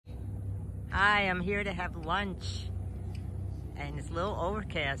Hi, I'm here to have lunch. And it's a little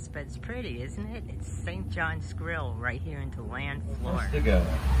overcast, but it's pretty, isn't it? It's St. John's Grill right here in Deland, Florida. To go.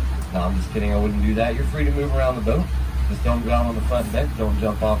 No, I'm just kidding. I wouldn't do that. You're free to move around the boat. Just don't go out on the front deck. Don't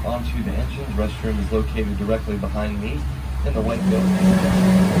jump off onto the engines. Restroom is located directly behind me in the white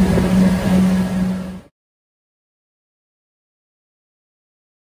building.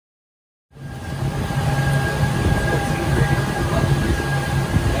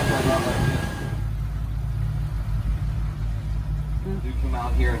 Do come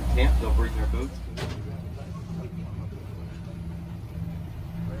out here and camp, they'll bring their boats.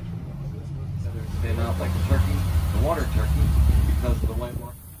 They're stand out like a turkey, the water turkey, because of the white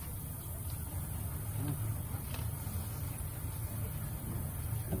mark.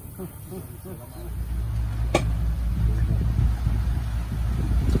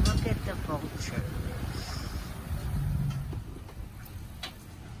 Look at the vultures.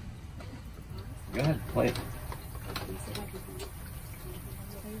 Go ahead, play it.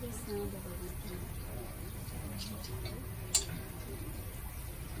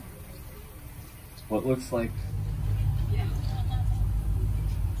 What looks like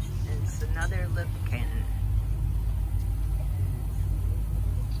It's another Lipkin.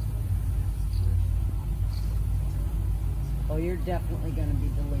 Oh, you're definitely going to be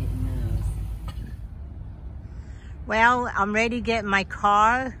deleting those. Well, I'm ready to get in my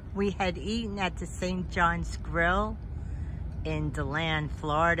car. We had eaten at the St. John's Grill in Deland,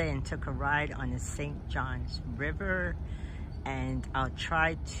 Florida, and took a ride on the St. John's River. And I'll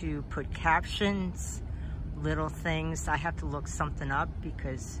try to put captions, little things. I have to look something up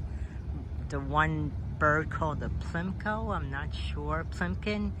because the one bird called the plimko, I'm not sure,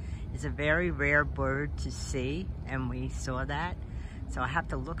 Plimkin, is a very rare bird to see, and we saw that. So I have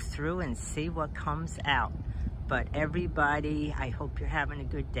to look through and see what comes out. But everybody, I hope you're having a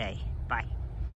good day. Bye.